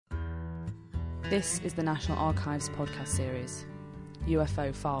This is the National Archives podcast series,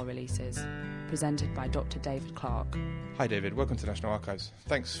 UFO File Releases, presented by Dr David Clarke. Hi David, welcome to National Archives.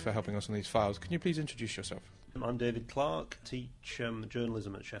 Thanks for helping us on these files. Can you please introduce yourself? I'm David Clarke, teach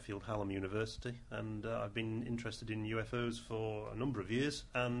journalism at Sheffield Hallam University, and I've been interested in UFOs for a number of years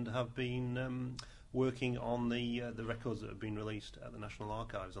and have been working on the records that have been released at the National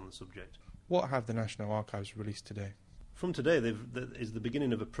Archives on the subject. What have the National Archives released today? From today is the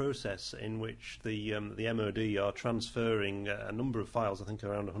beginning of a process in which the MOD are transferring a number of files, I think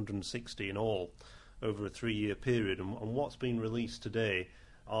around 160 in all, over a 3-year period. And what's been released today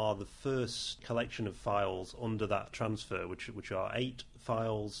are the first collection of files under that transfer, which are 8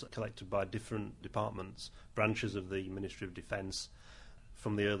 files collected by different departments, branches of the Ministry of Defence,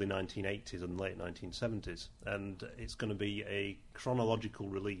 from the early 1980s and late 1970s. And it's going to be a chronological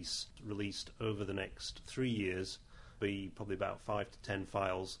release, released over the next 3 years. Be probably about 5 to 10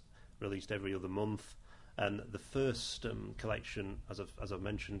 files released every other month, and the first collection, as I've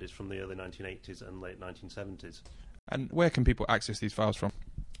mentioned, is from the early 1980s and late 1970s. And where can people access these files from?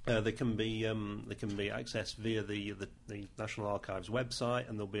 They can be accessed via the National Archives website,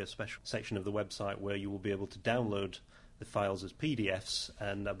 and there'll be a special section of the website where you will be able to download the files as PDFs,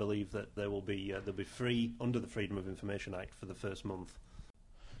 and I believe that they'll be free under the Freedom of Information Act for the first month.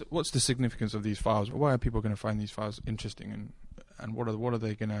 What's the significance of these files? Why are people going to find these files interesting, and what are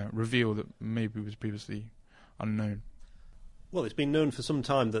they going to reveal that maybe was previously unknown? Well, it's been known for some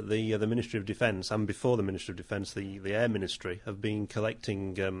time that the Ministry of Defence, and before the Ministry of Defence, the Air Ministry, have been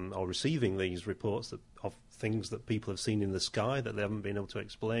collecting or receiving these reports of things that people have seen in the sky that they haven't been able to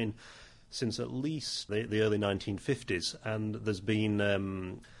explain since at least the early 1950s. And there's been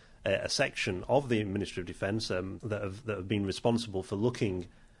a section of the Ministry of Defence that have been responsible for looking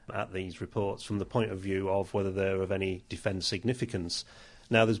at these reports from the point of view of whether they're of any defence significance.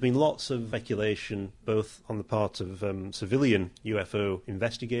 Now, there's been lots of speculation, both on the part of civilian UFO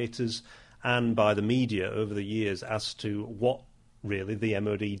investigators and by the media over the years, as to what really the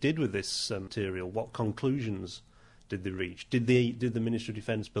MOD did with this material. What conclusions did they reach? Did the Ministry of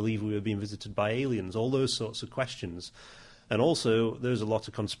Defence believe we were being visited by aliens? All those sorts of questions. And also, there's a lot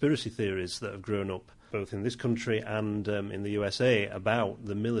of conspiracy theories that have grown up, both in this country and in the USA, about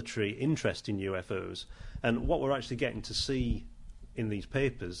the military interest in UFOs. And what we're actually getting to see in these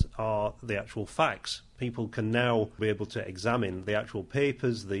papers are the actual facts. People can now be able to examine the actual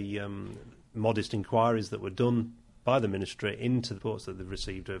papers, the modest inquiries that were done by the ministry into the reports that they've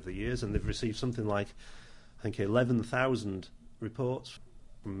received over the years. And they've received something like, I think, 11,000 reports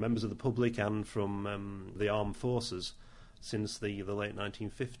from members of the public and from the armed forces since the late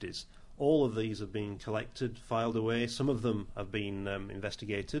 1950s. All of these have been collected, filed away. Some of them have been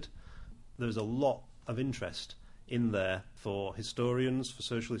investigated. There's a lot of interest in there for historians, for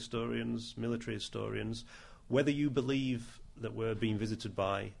social historians, military historians. Whether you believe that we're being visited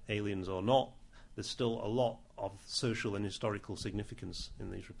by aliens or not, there's still a lot of social and historical significance in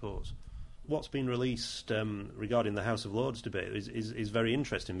these reports. What's been released regarding the House of Lords debate is very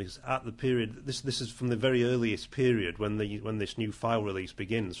interesting, because at the period, this is from the very earliest period when this new file release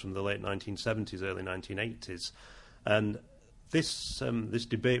begins, from the late 1970s, early 1980s, and this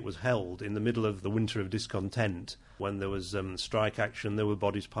debate was held in the middle of the winter of discontent, when there was strike action, there were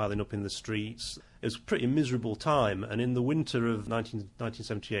bodies piling up in the streets. It was a pretty miserable time, and in the winter of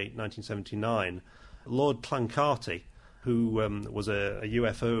 1978-1979, Lord Clancarty, who was a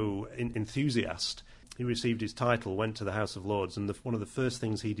UFO enthusiast, he received his title, went to the House of Lords, and one of the first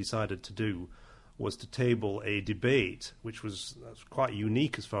things he decided to do was to table a debate, which was quite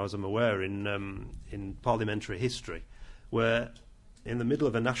unique as far as I'm aware in parliamentary history, where in the middle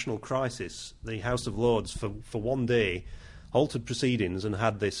of a national crisis, the House of Lords for one day halted proceedings and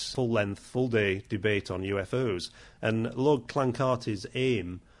had this full-length, full-day debate on UFOs. And Lord Clancarty's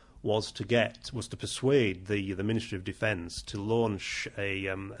aim was to persuade the Ministry of Defence to launch a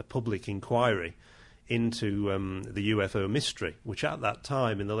public inquiry into the UFO mystery, which at that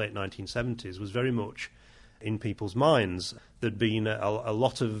time in the late 1970s was very much in people's minds. There'd been a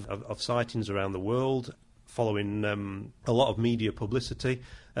lot of sightings around the world, following a lot of media publicity.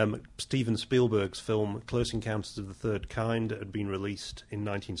 Steven Spielberg's film Close Encounters of the Third Kind had been released in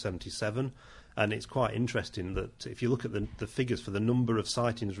 1977. And it's quite interesting that if you look at the figures for the number of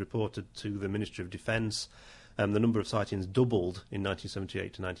sightings reported to the Ministry of Defence, the number of sightings doubled in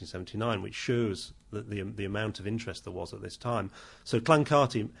 1978 to 1979, which shows that the amount of interest there was at this time. So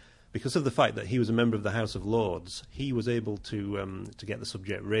Clancarty, because of the fact that he was a member of the House of Lords, he was able to get the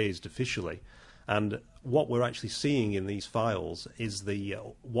subject raised officially. And what we're actually seeing in these files is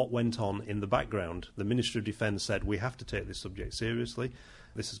what went on in the background. The Ministry of Defence said, we have to take this subject seriously.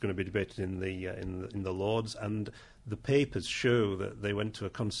 This is going to be debated in the Lords, and the papers show that they went to a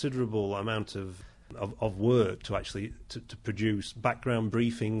considerable amount of work to actually to produce background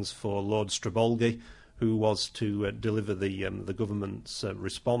briefings for Lord Strabolgi, who was to deliver the government's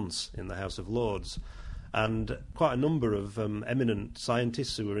response in the House of Lords. And quite a number of eminent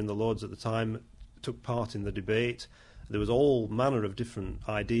scientists who were in the Lords at the time took part in the debate. There was all manner of different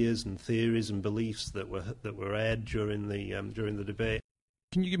ideas and theories and beliefs that were aired during the debate.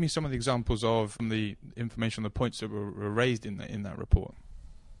 Can you give me some of the examples of the information, the points that were raised in that report?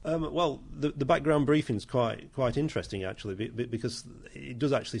 Well, the background briefing is quite interesting, actually, because it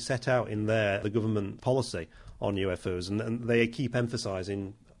does actually set out in there the government policy on UFOs, and they keep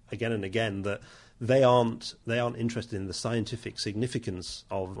emphasising again and again that they aren't interested in the scientific significance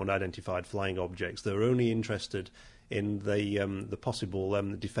of unidentified flying objects. They're only interested in the possible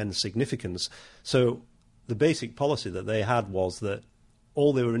defence significance. So the basic policy that they had was that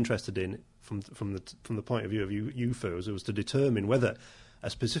all they were interested in, from the point of view of UFOs, was to determine whether a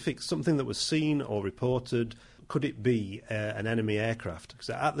specific something that was seen or reported, could it be an enemy aircraft? Because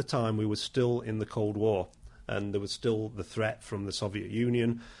at the time we were still in the Cold War, and there was still the threat from the Soviet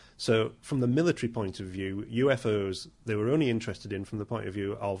Union. So from the military point of view, UFOs, they were only interested in from the point of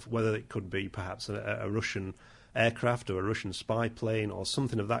view of whether it could be perhaps a Russian aircraft or a Russian spy plane or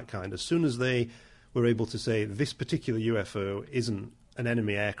something of that kind. As soon as they were able to say this particular UFO isn't an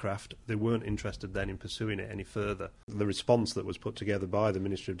enemy aircraft, they weren't interested then in pursuing it any further. The response that was put together by the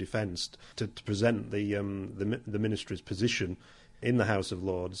Ministry of Defence to present the Ministry's position in the House of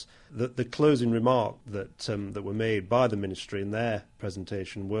Lords, the closing remark that were made by the Ministry in their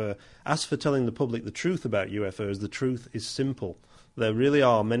presentation were, as for telling the public the truth about UFOs, the truth is simple. There really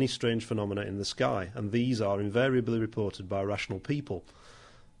are many strange phenomena in the sky, and these are invariably reported by rational people.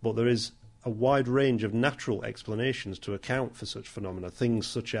 But there is a wide range of natural explanations to account for such phenomena, things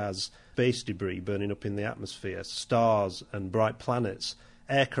such as space debris burning up in the atmosphere, stars and bright planets,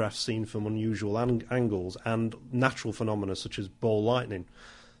 aircraft seen from unusual angles, and natural phenomena such as ball lightning.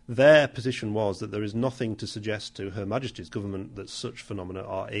 Their position was that there is nothing to suggest to Her Majesty's government that such phenomena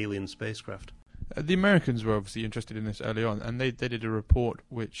are alien spacecraft. The Americans were obviously interested in this early on, and they did a report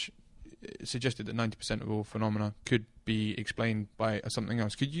which suggested that 90% of all phenomena could be explained by something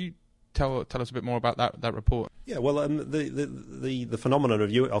else. Could you tell us a bit more about that report? Yeah, well, the phenomenon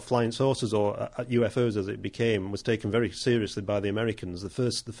of flying saucers, or UFOs as it became, was taken very seriously by the Americans. The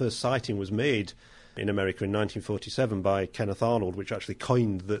first sighting was made in America in 1947 by Kenneth Arnold, which actually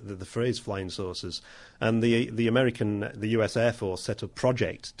coined the phrase flying saucers. And the US Air Force set up a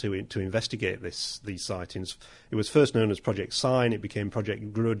project to investigate these sightings. It was first known as Project Sign, it became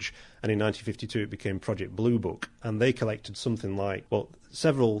Project Grudge, and in 1952 it became Project Blue Book. And they collected something like,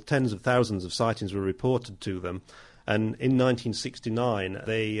 several tens of thousands of sightings were reported to them. And in 1969,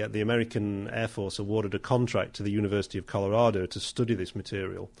 the American Air Force awarded a contract to the University of Colorado to study this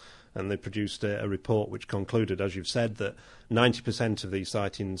material. And they produced a report which concluded, as you've said, that 90% of these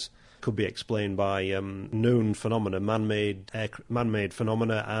sightings could be explained by known phenomena, man-made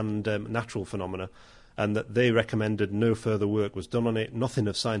phenomena and natural phenomena, and that they recommended no further work was done on it. Nothing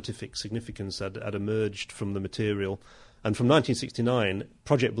of scientific significance had emerged from the material. And from 1969,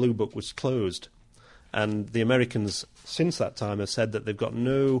 Project Blue Book was closed. And the Americans, since that time, have said that they've got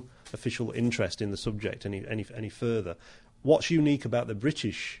no official interest in the subject any further. What's unique about the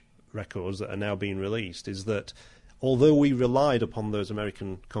British records that are now being released is that although we relied upon those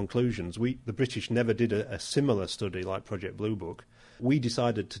American conclusions, the British never did a similar study like Project Blue Book. We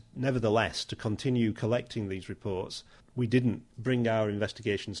decided nevertheless to continue collecting these reports. We didn't bring our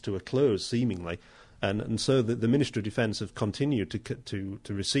investigations to a close, seemingly, and so the Ministry of Defence have continued to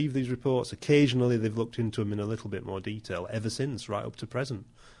receive these reports. Occasionally they've looked into them in a little bit more detail ever since, right up to present,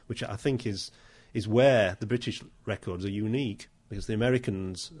 which I think is where the British records are unique, because the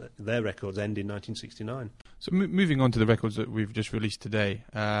Americans, their records end in 1969. So moving on to the records that we've just released today,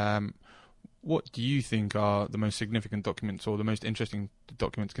 what do you think are the most significant documents or the most interesting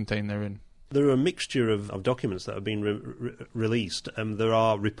documents contained therein? There are a mixture of documents that have been released. There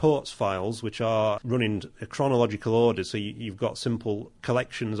are reports files which are run in a chronological order, so you've got simple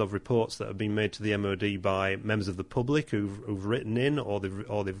collections of reports that have been made to the MOD by members of the public who've written in, or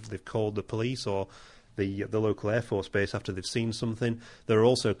they've called the police or the local Air Force base after they've seen something. There are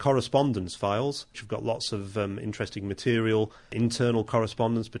also correspondence files, which have got lots of interesting material, internal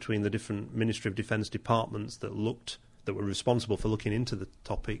correspondence between the different Ministry of Defence departments that were responsible for looking into the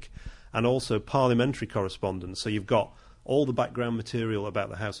topic, and also parliamentary correspondence. So you've got all the background material about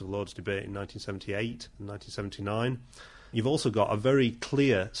the House of Lords debate in 1978 and 1979. You've also got a very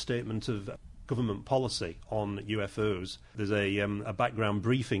clear statement of government policy on UFOs. There's a background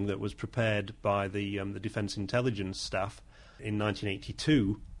briefing that was prepared by the Defence Intelligence staff in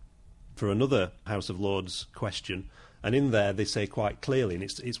 1982 for another House of Lords question, and in there they say quite clearly, and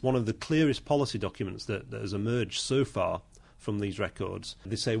it's one of the clearest policy documents that has emerged so far from these records.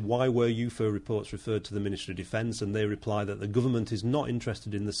 They say, why were UFO reports referred to the Ministry of Defence? And they reply that the government is not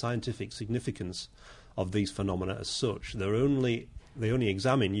interested in the scientific significance of these phenomena as such. They only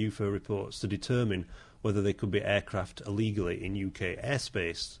examine UFO reports to determine whether they could be aircraft illegally in UK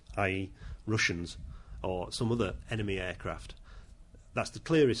airspace, i.e. Russians or some other enemy aircraft. That's the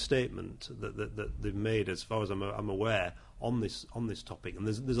clearest statement that they've made, as far as I'm aware, on this topic. And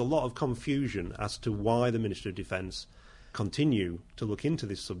there's a lot of confusion as to why the Ministry of Defence continue to look into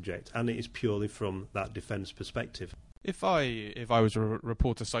this subject, and it is purely from that defence perspective. If I was to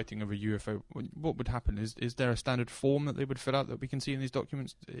report a sighting of a UFO, what would happen? Is there a standard form that they would fill out that we can see in these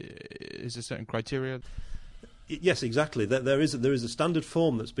documents? Is there certain criteria? Yes, exactly. There is a standard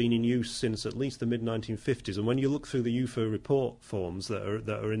form that's been in use since at least the mid-1950s, and when you look through the UFO report forms that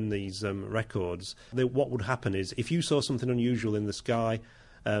are in these records, what would happen is, if you saw something unusual in the sky,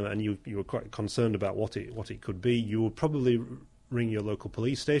 and you were quite concerned about what it could be, you would probably ring your local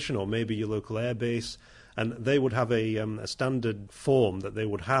police station or maybe your local airbase, and they would have a standard form that they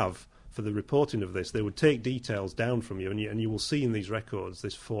would have for the reporting of this. They would take details down from you, and you will see in these records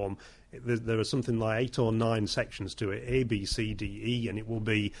this form. There are something like 8 or 9 sections to it, A, B, C, D, E, and it will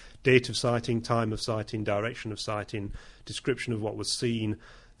be date of sighting, time of sighting, direction of sighting, description of what was seen.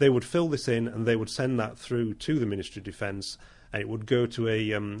 They would fill this in and they would send that through to the Ministry of Defence, and it would go to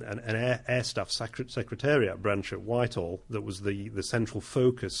an Air Staff Secretariat branch at Whitehall that was the central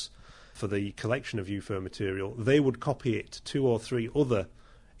focus for the collection of UFO material. They would copy it to 2 or 3 other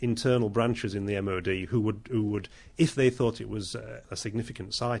internal branches in the MOD who would, if they thought it was a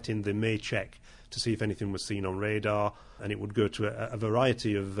significant sighting, they may check to see if anything was seen on radar, and it would go to a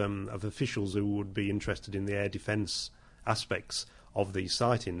variety of officials who would be interested in the air defence aspects of these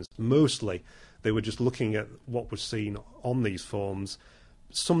sightings. Mostly they were just looking at what was seen on these forms,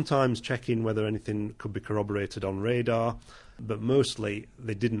 sometimes checking whether anything could be corroborated on radar, but mostly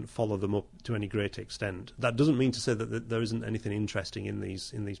they didn't follow them up to any great extent. That doesn't mean to say that there isn't anything interesting in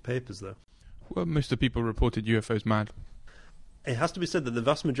these papers, though. Well, most of the people reported UFOs mad. It has to be said that the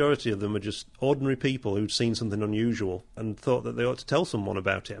vast majority of them are just ordinary people who'd seen something unusual and thought that they ought to tell someone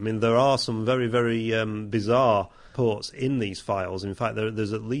about it. I mean, there are some very, very bizarre reports in these files. In fact,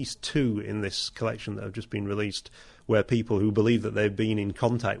 there's at least 2 in this collection that have just been released where people who believe that they've been in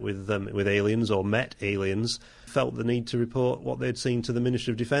contact with aliens or met aliens felt the need to report what they'd seen to the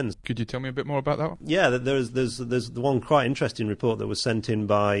Ministry of Defence. Could you tell me a bit more about that one? Yeah, there's the one quite interesting report that was sent in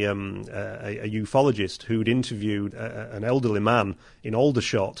by a ufologist who'd interviewed an elderly man in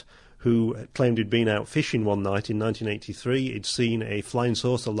Aldershot who claimed he'd been out fishing one night in 1983. He'd seen a flying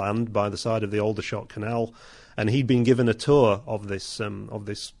saucer land by the side of the Aldershot Canal, and he'd been given a tour of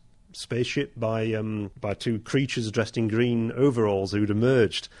this spaceship by 2 creatures dressed in green overalls who'd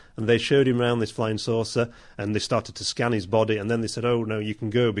emerged, and they showed him around this flying saucer, and they started to scan his body, and then they said, "Oh no, you can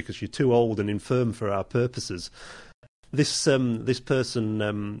go because you're too old and infirm for our purposes." This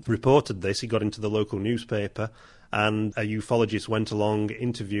person reported this. He got into the local newspaper, and a ufologist went along,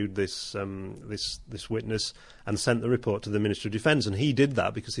 interviewed this witness, and sent the report to the Ministry of Defence. And he did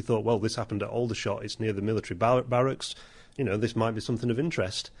that because he thought, well, this happened at Aldershot. It's near the military barracks. This might be something of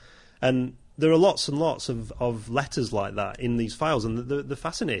interest. And there are lots and lots of letters like that in these files, and they're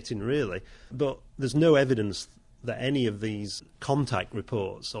fascinating, really. But there's no evidence that any of these contact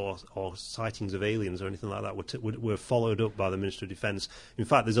reports or sightings of aliens or anything like that were followed up by the Ministry of Defence. In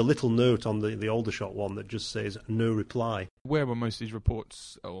fact, there's a little note on the Aldershot one that just says, no reply. Where were most of these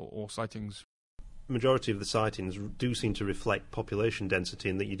reports or sightings? Majority of the sightings do seem to reflect population density,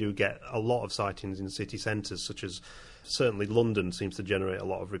 in that you do get a lot of sightings in city centres, such as certainly London seems to generate a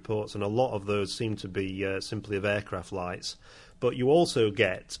lot of reports, and a lot of those seem to be simply of aircraft lights. But you also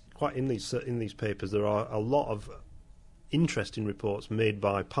get, quite in these papers, there are a lot of interesting reports made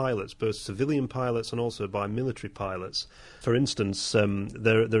by pilots, both civilian pilots and also by military pilots. For instance,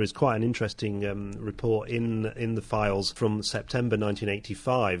 there is quite an interesting report in the files from September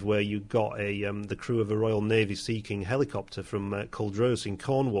 1985, where you got the crew of a Royal Navy Sea King helicopter from Culdrose in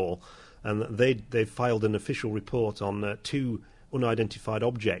Cornwall, and they filed an official report on 2 unidentified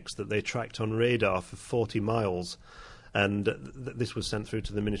objects that they tracked on radar for 40 miles. And this was sent through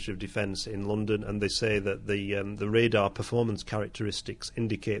to the Ministry of Defence in London, and they say that the radar performance characteristics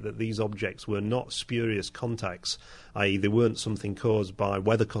indicate that these objects were not spurious contacts, i.e. they weren't something caused by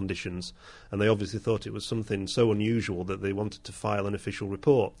weather conditions, and they obviously thought it was something so unusual that they wanted to file an official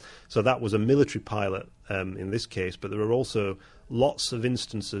report. So that was a military pilot in this case, but there are also lots of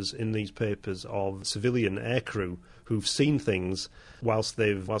instances in these papers of civilian aircrew who've seen things whilst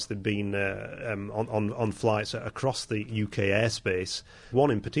they've been on flights across the UK airspace.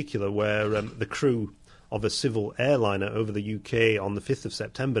 One in particular where the crew of a civil airliner over the UK on the 5th of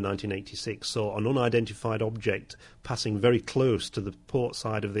September 1986 saw an unidentified object passing very close to the port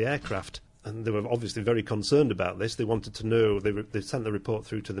side of the aircraft. And they were obviously very concerned about this. They wanted to know, they sent the report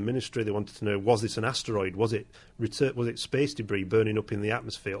through to the ministry, they wanted to know, was this an asteroid, was it space debris burning up in the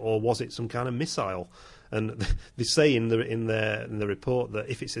atmosphere, or was it some kind of missile? And they say in the report that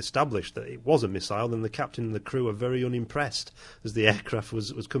if it's established that it was a missile, then the captain and the crew are very unimpressed, as the aircraft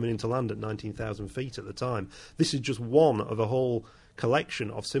was coming into land at 19,000 feet at the time. This is just one of a whole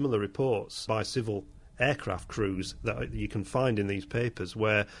collection of similar reports by civil aircraft crews that you can find in these papers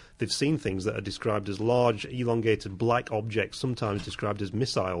where they've seen things that are described as large, elongated black objects, sometimes described as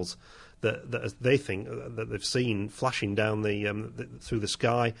missiles, that they think that they've seen flashing down through the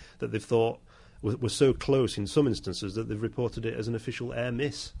sky, that they've thought were so close in some instances that they've reported it as an official air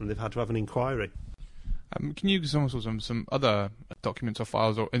miss, and they've had to have an inquiry. Can you give us some other documents or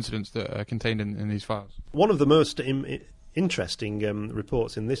files or incidents that are contained in these files? One of the most interesting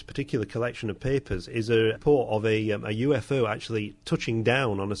reports in this particular collection of papers is a report of a UFO actually touching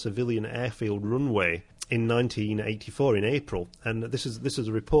down on a civilian airfield runway in 1984 in April, and this is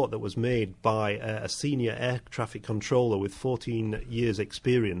a report that was made by a senior air traffic controller with 14 years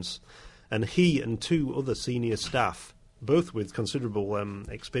experience, and he and two other senior staff, both with considerable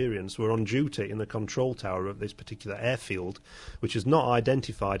experience, were on duty in the control tower of this particular airfield, which is not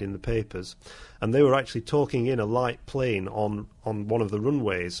identified in the papers. And they were actually talking in a light plane on one of the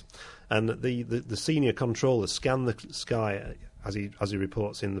runways. And the senior controller scanned the sky, as he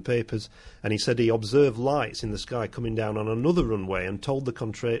reports in the papers, and he said he observed lights in the sky coming down on another runway, and told the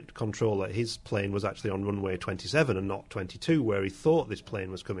controller his plane was actually on runway 27 and not 22, where he thought this plane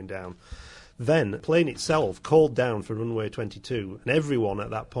was coming down. Then the plane itself called down for runway 22, and everyone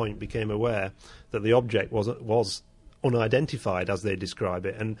at that point became aware that the object was unidentified, as they describe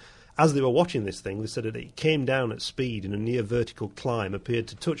it. And as they were watching this thing, they said that it came down at speed in a near vertical climb, appeared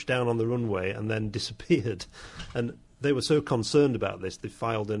to touch down on the runway, and then disappeared. And they were so concerned about this, they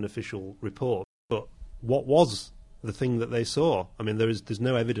filed an official report. But what was the thing that they saw? I mean, there's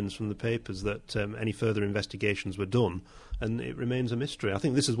no evidence from the papers that any further investigations were done, and it remains a mystery. I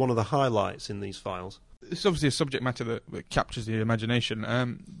think this is one of the highlights in these files. It's obviously a subject matter that captures the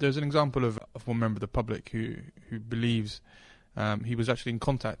imagination. There's an example of one member of the public who believes he was actually in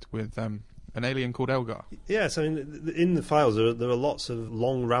contact with an alien called Elgar. Yes, I mean, in the files there are lots of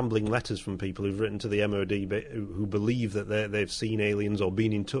long rambling letters from people who've written to the MOD who believe that they've seen aliens or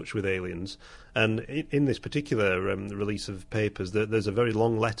been in touch with aliens. And in this particular release of papers, there's a very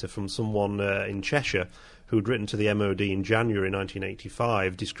long letter from someone in Cheshire who'd written to the MOD in January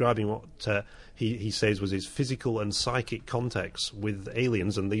 1985 describing what he says was his physical and psychic contacts with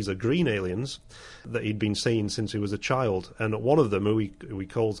aliens, and these are green aliens, that he'd been seeing since he was a child. And one of them, who he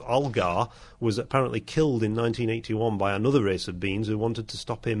calls Algar, was apparently killed in 1981 by another race of beings who wanted to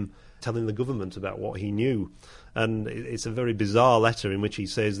stop him telling the government about what he knew. And it's a very bizarre letter in which he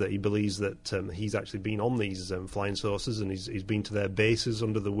says that he believes that he's actually been on these flying saucers, and he's been to their bases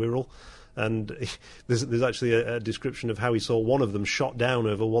under the Wirral. And there's actually a description of how he saw one of them shot down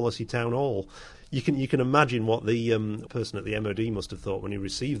over Wallasey Town Hall. You can imagine what the person at the MOD must have thought when he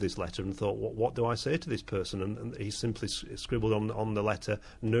received this letter, and thought, what do I say to this person? And he simply scribbled on the letter,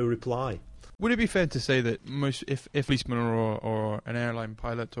 no reply. Would it be fair to say that if a policeman or an airline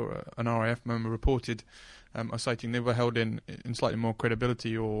pilot or an RAF member reported a sighting, they were held in slightly more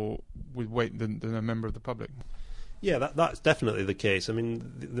credibility or with weight than a member of the public? Yeah, that's definitely the case. I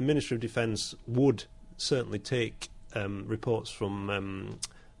mean, the Ministry of Defence would certainly take reports from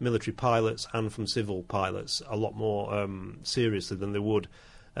military pilots and from civil pilots a lot more seriously than they would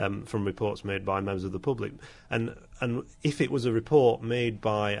from reports made by members of the public. And if it was a report made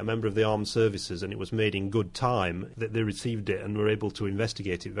by a member of the armed services and it was made in good time, that they received it and were able to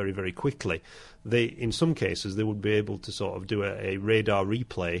investigate it very, very quickly, in some cases they would be able to sort of do a radar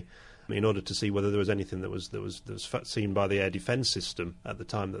replay in order to see whether there was anything that was seen by the air defence system at the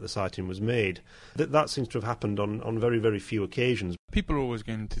time that the sighting was made. That seems to have happened on very, very few occasions. People are always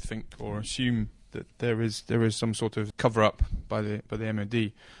going to think or assume that there is some sort of cover-up by the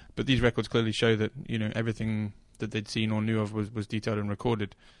MOD, but these records clearly show that everything that they'd seen or knew of was detailed and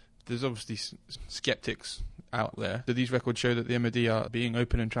recorded. There's obviously skeptics out there. Do these records show that the MOD are being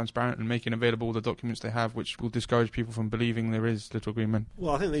open and transparent and making available the documents they have, which will discourage people from believing there is little green men?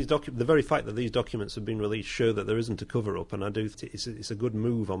 Well, I think the very fact that these documents have been released show that there isn't a cover-up, and I do think it's a good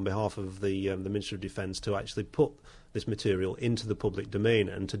move on behalf of the Ministry of Defence to actually put this material into the public domain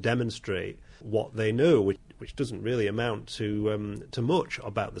and to demonstrate what they know, which doesn't really amount to much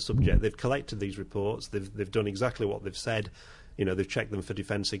about the subject. They've collected these reports. They've done exactly what they've said. They've checked them for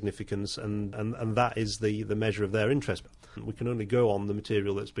defence significance, and that is the measure of their interest. We can only go on the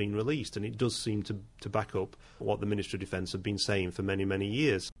material that's been released, and it does seem to back up what the Ministry of Defence have been saying for many, many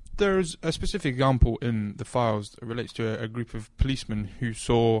years. There's a specific example in the files that relates to a group of policemen who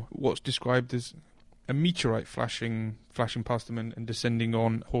saw what's described as a meteorite flashing past them and descending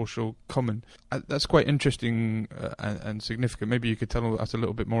on Horshall Common. That's quite interesting and significant. Maybe you could tell us a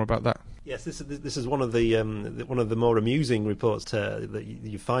little bit more about that. Yes, this is one of the more amusing reports that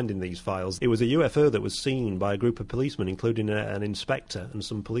you find in these files. It was a UFO that was seen by a group of policemen, including an inspector and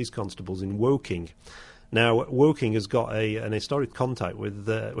some police constables in Woking. Now, Woking has got an historic contact with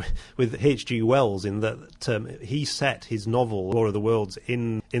H.G. Wells in that he set his novel War of the Worlds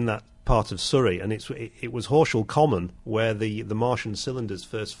in that part of Surrey, and it was Horshall Common where the Martian cylinders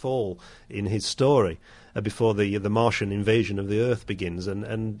first fall in his story before the Martian invasion of the Earth begins.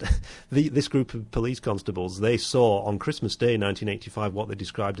 And this group of police constables, they saw on Christmas Day 1985 what they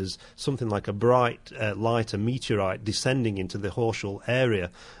described as something like a bright light, a meteorite, descending into the Horshall area.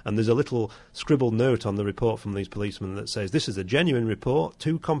 And there's a little scribbled note on the report from these policemen that says, "This is a genuine report.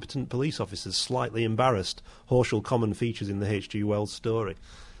 2 competent police officers slightly embarrassed. Horshall Common features in the H.G. Wells story."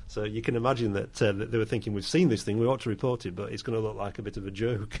 So you can imagine that they were thinking, we've seen this thing, we ought to report it, but it's going to look like a bit of a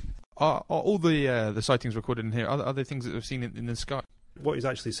joke. Are all the sightings recorded in here, are there things that we've seen in the sky? What is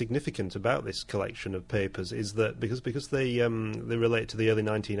actually significant about this collection of papers is that because they relate to the early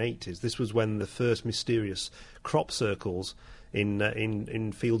 1980s, this was when the first mysterious crop circles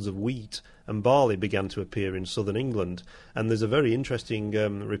in fields of wheat and barley began to appear in southern England. And there's a very interesting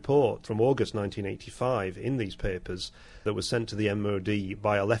report from August 1985 in these papers that was sent to the MOD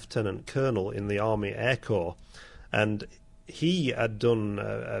by a lieutenant colonel in the Army Air Corps. And he had done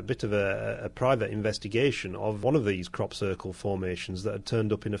a bit of a private investigation of one of these crop circle formations that had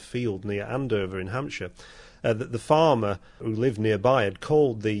turned up in a field near Andover in Hampshire. The farmer who lived nearby had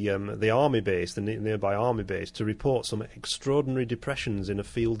called the army base, the nearby army base, to report some extraordinary depressions in a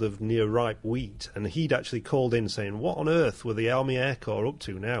field of near-ripe wheat. And he'd actually called in saying, what on earth were the Army Air Corps up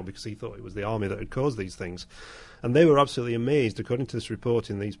to now? Because he thought it was the army that had caused these things. And they were absolutely amazed, according to this report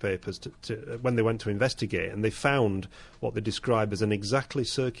in these papers, when they went to investigate, and they found what they describe as an exactly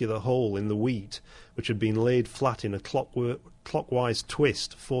circular hole in the wheat, which had been laid flat in a clockwise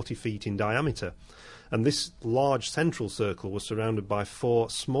twist 40 feet in diameter. And this large central circle was surrounded by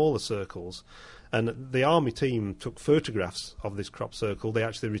 4 smaller circles. And the army team took photographs of this crop circle. They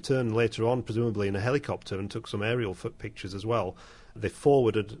actually returned later on, presumably in a helicopter, and took some aerial pictures as well. They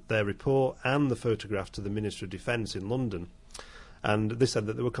forwarded their report and the photograph to the Ministry of Defence in London. And they said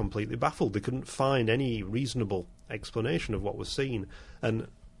that they were completely baffled. They couldn't find any reasonable explanation of what was seen. And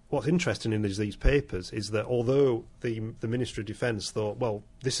what's interesting in these papers is that although the Ministry of Defence thought, well,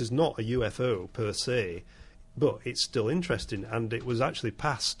 this is not a UFO per se, but it's still interesting, and it was actually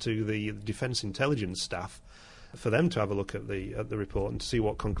passed to the Defence Intelligence staff for them to have a look at the report and to see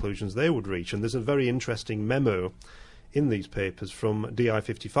what conclusions they would reach. And there's a very interesting memo in these papers from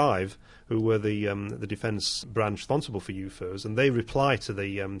DI-55, who were the defence branch responsible for UFOs, and they reply to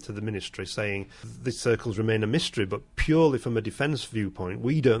the ministry saying these circles remain a mystery, but purely from a defence viewpoint,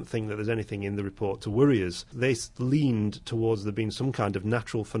 we don't think that there's anything in the report to worry us. They leaned towards there being some kind of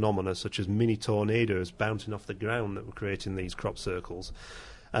natural phenomena, such as mini tornadoes bouncing off the ground, that were creating these crop circles.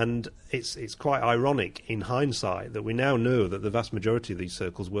 And it's quite ironic in hindsight that we now know that the vast majority of these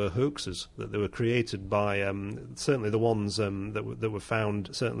circles were hoaxes, that they were created by certainly the ones that were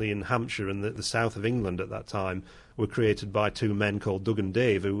found certainly in Hampshire and the south of England at that time were created by 2 men called Doug and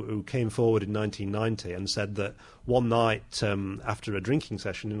Dave who came forward in 1990 and said that one night after a drinking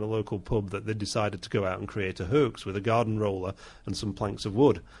session in a local pub that they decided to go out and create a hoax with a garden roller and some planks of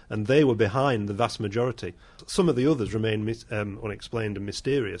wood, and they were behind the vast majority. Some of the others remain unexplained and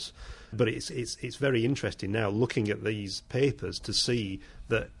mysterious, but it's very interesting now looking at these papers to see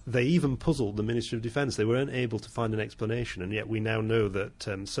that they even puzzled the Ministry of Defence. They weren't able to find an explanation, and yet we now know that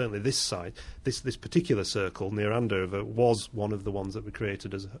certainly this site, this particular circle near Andover, was one of the ones that were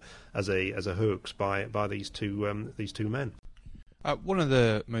created as a hoax by these two men. One of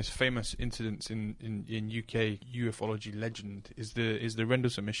the most famous incidents in UK ufology legend is the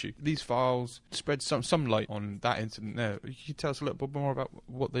Rendlesham issue. These files spread some light on that incident there. Can you tell us a little bit more about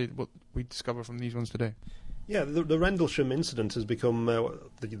what we discover from these ones today? Yeah, the Rendlesham incident has become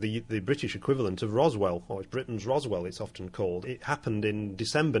the British equivalent of Roswell, or Britain's Roswell it's often called. It happened in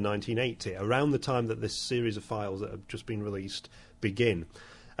December 1980, around the time that this series of files that have just been released begin.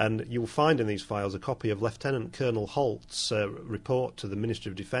 And you'll find in these files a copy of Lieutenant Colonel Holt's report to the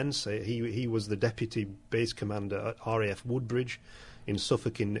Ministry of Defence. He was the Deputy Base Commander at RAF Woodbridge in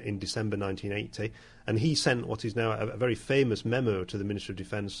Suffolk in December 1980, and he sent what is now a very famous memo to the Ministry of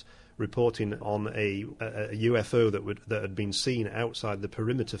Defence reporting on a UFO that had been seen outside the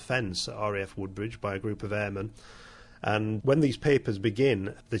perimeter fence at RAF Woodbridge by a group of airmen. And when these papers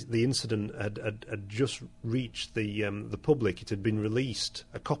begin, the incident had just reached the public. It had been released.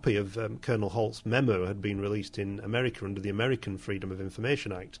 A copy of Colonel Holt's memo had been released in America under the American Freedom of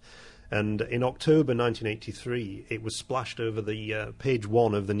Information Act. And in October 1983, it was splashed over the page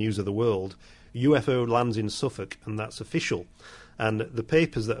 1 of the News of the World. UFO lands in Suffolk, and that's official. And the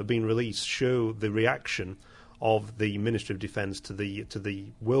papers that have been released show the reaction of the Ministry of Defence to the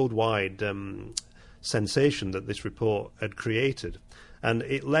worldwide sensation that this report had created. And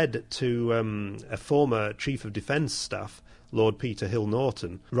it led to a former Chief of Defence Staff, Lord Peter Hill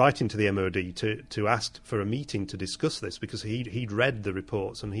Norton, writing to the MOD to ask for a meeting to discuss this, because he'd read the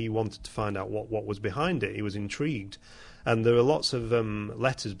reports and he wanted to find out what was behind it. He was intrigued. And there are lots of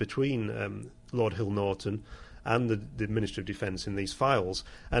letters between Lord Hill Norton and the Ministry of Defence in these files.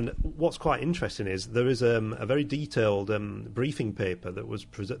 And what's quite interesting is there is a very detailed briefing paper that was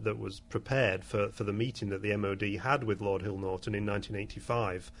prepared for the meeting that the MOD had with Lord Hill Norton in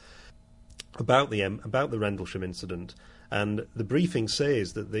 1985 about the Rendlesham incident. And the briefing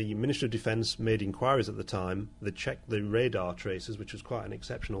says that the Ministry of Defence made inquiries at the time. They checked the radar traces, which was quite an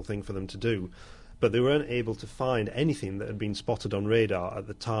exceptional thing for them to do, but they weren't able to find anything that had been spotted on radar at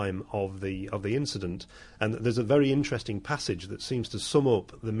the time of the incident. And there's a very interesting passage that seems to sum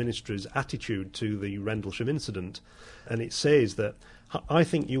up the Ministry's attitude to the Rendlesham incident. And it says that, "I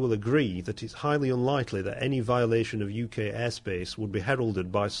think you will agree that it's highly unlikely that any violation of UK airspace would be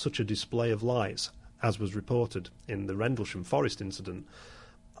heralded by such a display of lights as was reported in the Rendlesham Forest incident.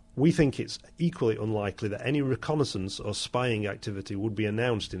 We think it's equally unlikely that any reconnaissance or spying activity would be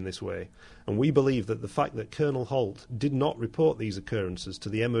announced in this way, and we believe that the fact that Colonel Holt did not report these occurrences to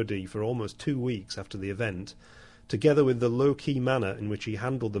the MOD for almost 2 weeks after the event, together with the low-key manner in which he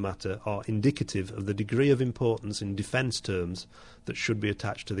handled the matter, are indicative of the degree of importance in defence terms that should be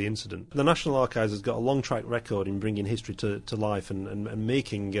attached to the incident." The National Archives has got a long track record in bringing history to life and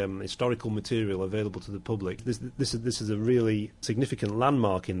making historical material available to the public. This is a really significant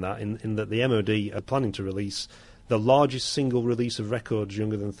landmark in that the MOD are planning to release the largest single release of records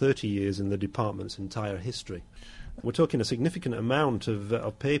younger than 30 years in the department's entire history. We're talking a significant amount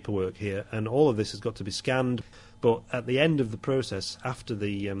of paperwork here, and all of this has got to be scanned. But at the end of the process, after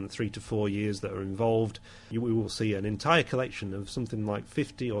the 3 to 4 years that are involved, we will see an entire collection of something like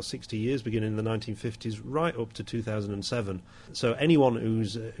 50 or 60 years, beginning in the 1950s, right up to 2007. So anyone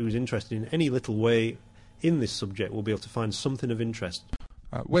who's interested in any little way in this subject will be able to find something of interest.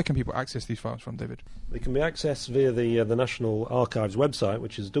 Where can people access these files from, David? They can be accessed via the National Archives website,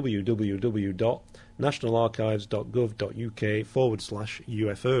 which is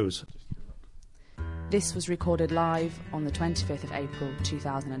www.nationalarchives.gov.uk/UFOs. This was recorded live on the 25th of April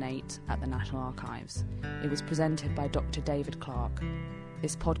 2008 at the National Archives. It was presented by Dr David Clarke.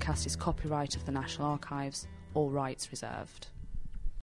 This podcast is copyright of the National Archives, all rights reserved.